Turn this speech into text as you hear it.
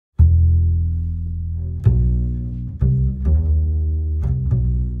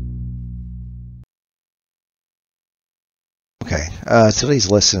Okay, today's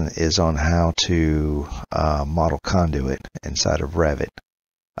lesson is on how to model conduit inside of Revit.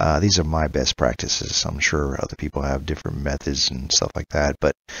 These are my best practices. I'm sure other people have different methods and stuff like that,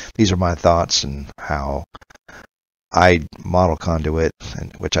 but these are my thoughts and how I model conduit,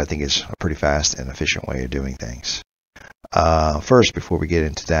 which I think is a pretty fast and efficient way of doing things. First, before we get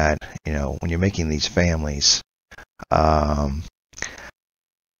into that, when you're making these families, I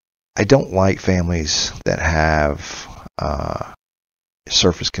don't like families that have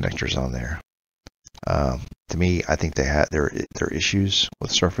surface connectors on there. To me, I think there are issues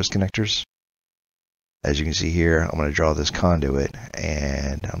with surface connectors. As you can see here, I'm going to draw this conduit,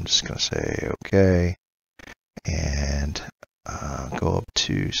 and I'm just going to say OK, and go up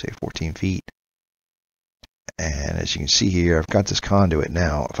to say 14 feet. And as you can see here, I've got this conduit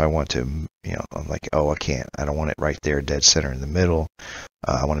now. If I want to, I'm like, oh, I can't. I don't want it right there, dead center in the middle.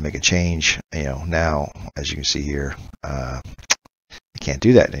 I want to make a change. Now, as you can see here, you can't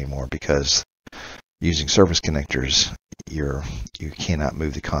do that anymore because using surface connectors, you cannot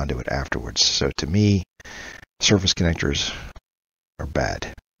move the conduit afterwards. So to me, surface connectors are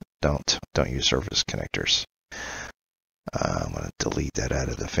bad. Don't use surface connectors. I'm going to delete that out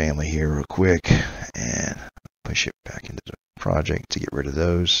of the family here real quick and push it back into the project to get rid of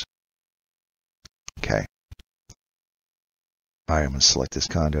those. Okay. All right, I'm going to select this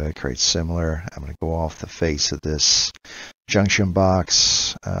conduit, create similar. I'm going to go off the face of this junction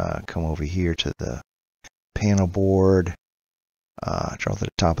box, come over here to the panel board, draw the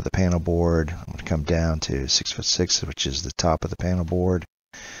top of the panel board. I'm going to come down to 6'6", which is the top of the panel board.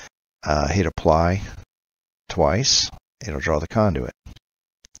 Hit apply twice. It'll draw the conduit.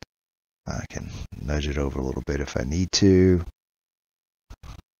 I can nudge it over a little bit if I need to.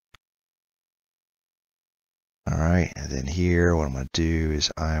 All right, and then here, what I'm going to do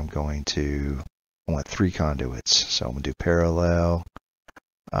is I want 3 conduits. So I'm going to do parallel,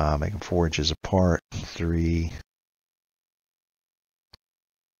 make them 4 inches apart, 3,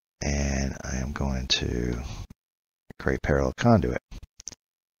 and I am going to create parallel conduit.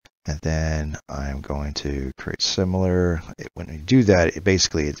 And then I'm going to create similar. When you do that, it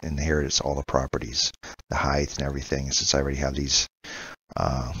basically inherits all the properties, the height and everything. And since I already have these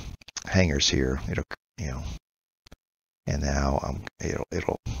hangers here, and now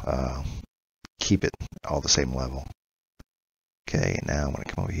it'll keep it all the same level. Okay, and now I'm going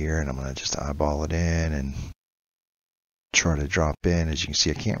to come over here and I'm going to just eyeball it in and try to drop in. As you can see,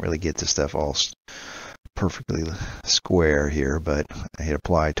 I can't really get this stuff all perfectly square here, but I hit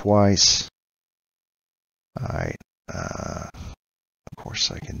apply twice. All right, of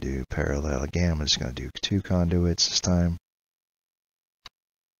course I can do parallel again. I'm just going to do 2 conduits this time.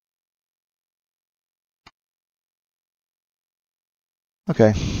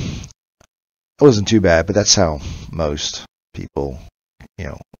 Okay, it wasn't too bad, but that's how most people,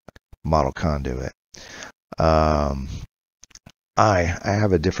 model conduit. I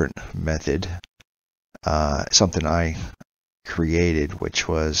have a different method. Something I created, which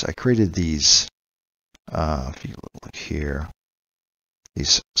was I created these, if you look here,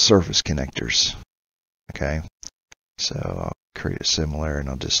 these surface connectors. Okay, so I'll create a similar and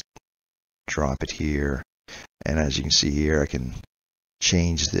I'll just drop it here. And as you can see here, I can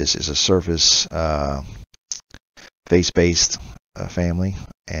change this as a surface face-based family,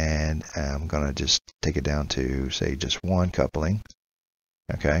 and I'm going to just take it down to say just 1 coupling.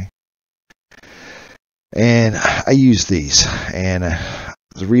 Okay. And I use these, and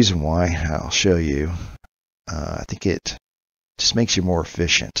the reason why I'll show you, I think it just makes you more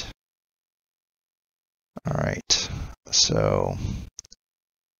efficient. All right, so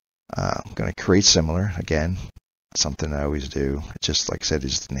I'm going to create similar again, something I always do. It's just like I said, it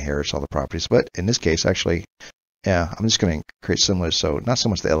just inherits all the properties. But in this case, actually, yeah, I'm just going to create similar. So not so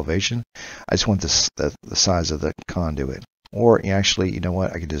much the elevation, I just want the size of the conduit. Or actually, you know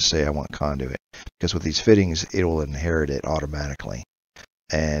what? I can just say I want conduit, because with these fittings, it will inherit it automatically.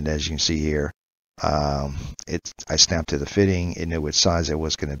 And as you can see here, I snapped to the fitting. It knew what size it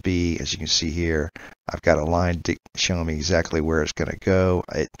was going to be. As you can see here, I've got a line showing me exactly where it's going to go.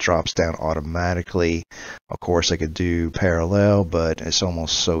 It drops down automatically. Of course, I could do parallel, but it's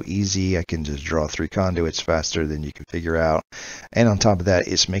almost so easy. I can just draw 3 conduits faster than you can figure out. And on top of that,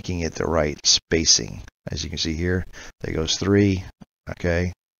 it's making it the right spacing. As you can see here, there goes 3.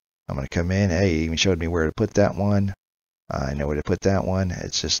 Okay, I'm going to come in. Hey, it even showed me where to put that one. I know where to put that one.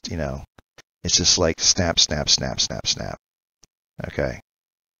 It's just, it's just like snap, snap, snap, snap, snap. Okay.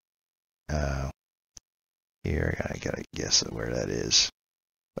 Here, I gotta guess where that is.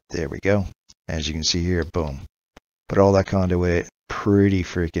 But there we go. As you can see here, boom. Put all that conduit pretty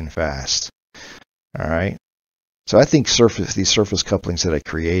freaking fast. All right. So I think these surface couplings that I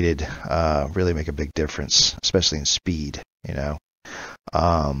created really make a big difference, especially in speed.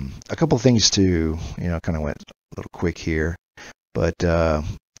 A couple things to, kind of went a little quick here, but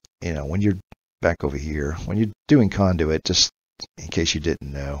when you're back over here, when you're doing Conduit, just in case you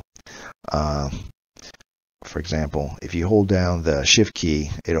didn't know, for example, if you hold down the shift key,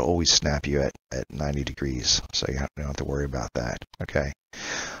 it'll always snap you at 90 degrees, so you don't have to worry about that. Okay.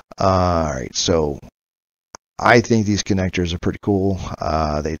 All right, so I think these connectors are pretty cool.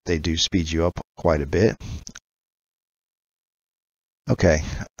 They do speed you up quite a bit. Okay,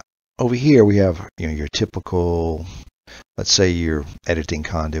 over here we have your typical, let's say you're editing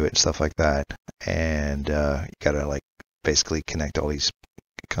Conduit and stuff like that, and you gotta like basically connect all these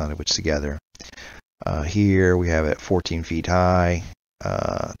conduits together. Here we have it 14 feet high,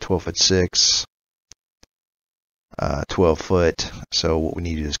 12 foot 6, 12 foot. So what we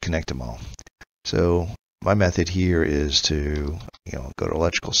need to do is connect them all. So my method here is to go to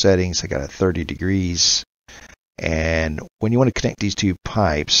electrical settings. I got it 30 degrees. And when you want to connect these two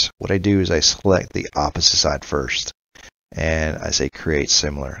pipes, what I do is I select the opposite side first. And I say create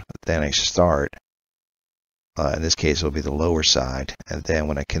similar. Then I start. In this case, it'll be the lower side. And then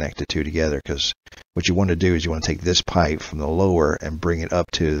when I connect the two together, because what you want to do is you want to take this pipe from the lower and bring it up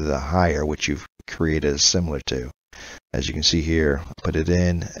to the higher, which you've created as similar to. As you can see here, I put it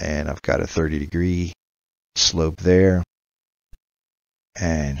in, and I've got a 30-degree slope there.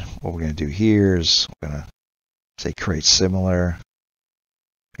 And what we're going to do here is we're going to say create similar.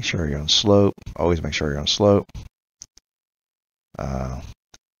 Make sure you're on slope. Always make sure you're on slope. We're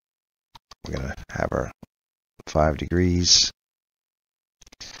going to have our 5 degrees.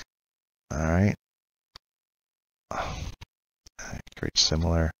 All right. Create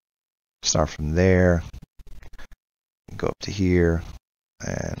similar. Start from there. Go up to here.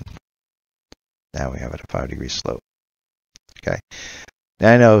 And now we have it a 5-degree slope. Okay.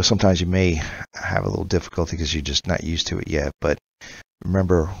 Now I know sometimes you may have a little difficulty because you're just not used to it yet, but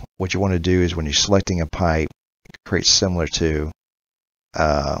remember what you want to do is when you're selecting a pipe, create similar to,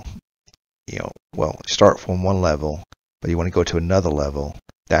 start from one level, but you want to go to another level.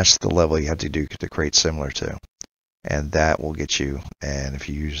 That's the level you have to do to create similar to, and that will get you. And if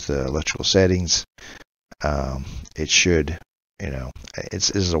you use the electrical settings, it should, this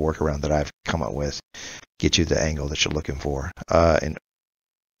is a workaround that I've come up with, get you the angle that you're looking for. And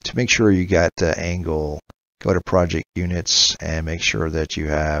to make sure you got the angle, go to project units and make sure that you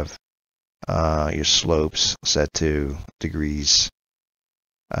have your slopes set to degrees.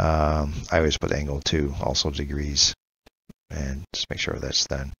 I always put angle to also degrees, and just make sure that's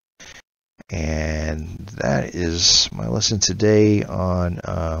done. And that is my lesson today on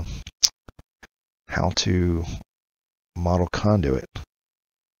how to model Conduit.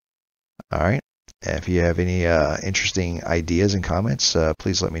 All right. If you have any interesting ideas and comments,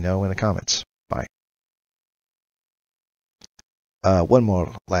 please let me know in the comments. Bye. One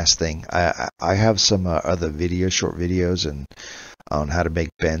more last thing. I have some other short videos on how to make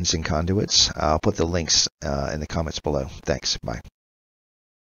bends in conduits. I'll put the links in the comments below. Thanks. Bye.